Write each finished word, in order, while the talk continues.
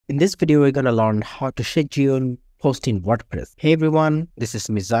In this video, we're going to learn how to schedule post in WordPress. Hey everyone, this is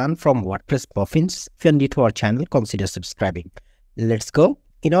Mizan from WordPress Boffins. If you're new to our channel, consider subscribing. Let's go.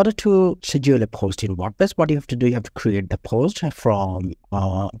 In order to schedule a post in WordPress, what you have to do, you have to create the post from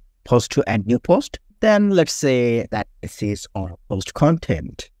post to add new post. Then let's say that this is our post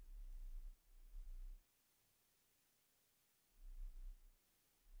content.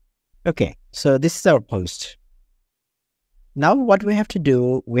 Okay, so this is our post. Now what we have to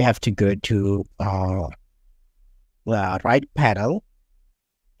do, we have to go to the right panel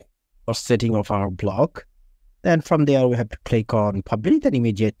or setting of our blog. Then from there, we have to click on publish. Then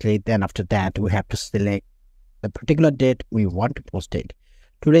immediately, then after that, we have to select the particular date we want to post it.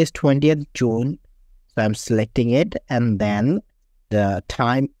 Today is 20th June. So I'm selecting it. And then the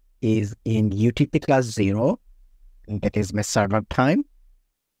time is in UTP class 0. That is my server time.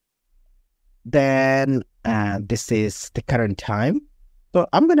 Then this is the current time. So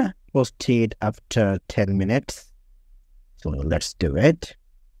I'm going to post it after 10 minutes. So let's do it.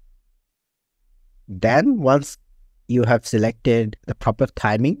 Then once you have selected the proper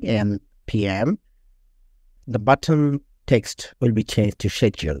timing and PM, the button text will be changed to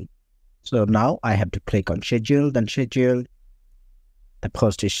schedule. So now I have to click on schedule, then schedule. The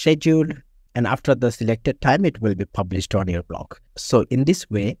post is scheduled. And after the selected time, it will be published on your blog. So in this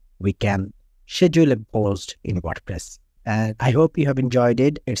way, we can schedule a post in WordPress. And I hope you have enjoyed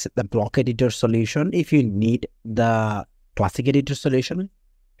it. It's the block editor solution. If you need the classic editor solution,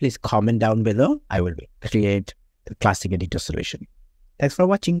 please comment down below. I will create the classic editor solution. Thanks for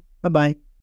watching. Bye-bye.